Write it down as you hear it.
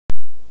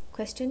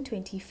Question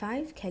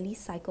 25. Kelly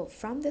cycled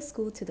from the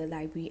school to the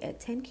library at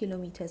 10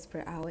 kilometers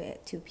per hour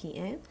at 2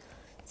 p.m.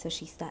 So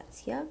she starts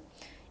here.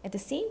 At the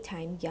same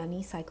time,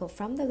 Yani cycled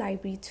from the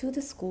library to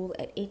the school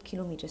at 8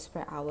 kilometers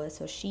per hour.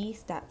 So she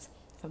starts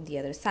from the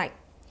other side.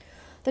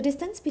 The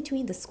distance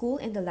between the school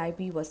and the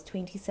library was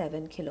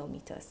 27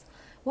 kilometers.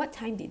 What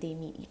time did they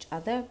meet each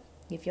other?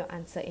 Give your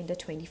answer in the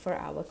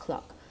 24-hour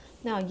clock.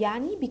 Now,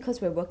 Yani,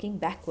 because we're working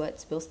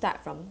backwards, will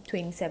start from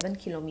 27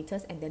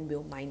 kilometers and then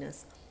we'll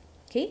minus.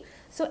 Okay,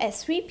 so at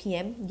 3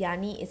 p.m.,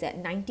 Yani is at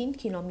 19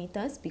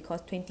 kilometers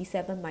because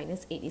 27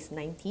 minus 8 is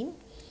 19.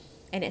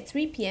 And at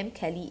 3 p.m.,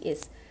 Kelly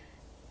is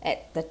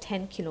at the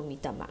 10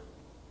 kilometer mark.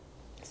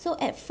 So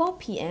at 4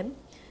 p.m.,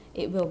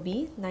 it will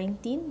be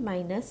 19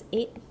 minus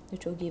 8,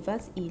 which will give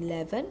us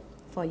 11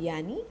 for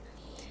Yani,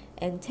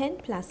 and 10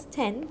 plus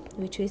 10,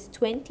 which is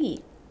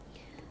 20.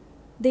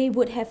 They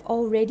would have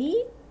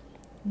already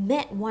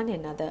met one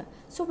another.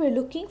 So we're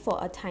looking for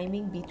a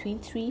timing between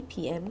 3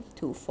 p.m.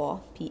 to 4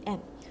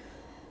 p.m.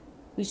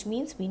 which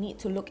means we need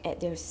to look at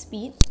their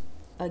speed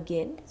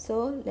again.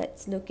 So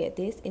let's look at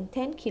this. In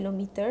 10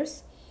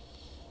 kilometers,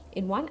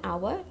 in 1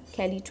 hour,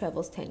 Kelly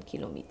travels 10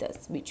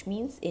 kilometers, which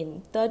means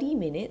in 30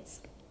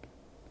 minutes,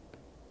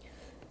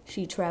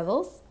 she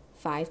travels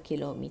 5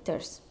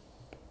 kilometers,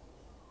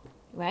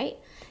 right?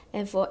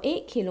 And for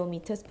 8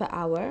 kilometers per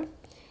hour,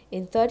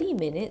 in 30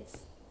 minutes,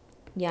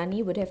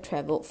 Yani would have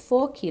traveled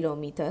 4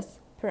 kilometers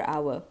per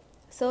hour.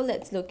 So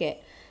let's look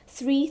at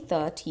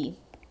 3:30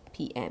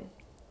 p.m.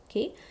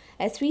 Okay,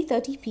 at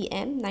 3:30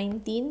 p.m.,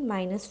 19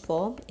 minus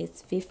 4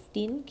 is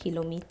 15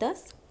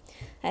 kilometers.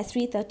 At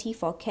 3:30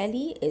 for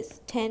Kelly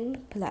is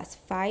 10 plus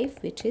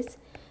 5, which is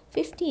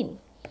 15.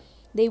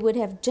 They would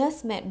have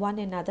just met one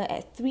another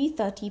at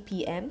 3:30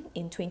 p.m.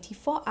 In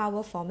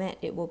 24-hour format,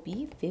 it will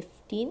be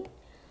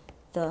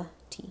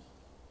 15:30.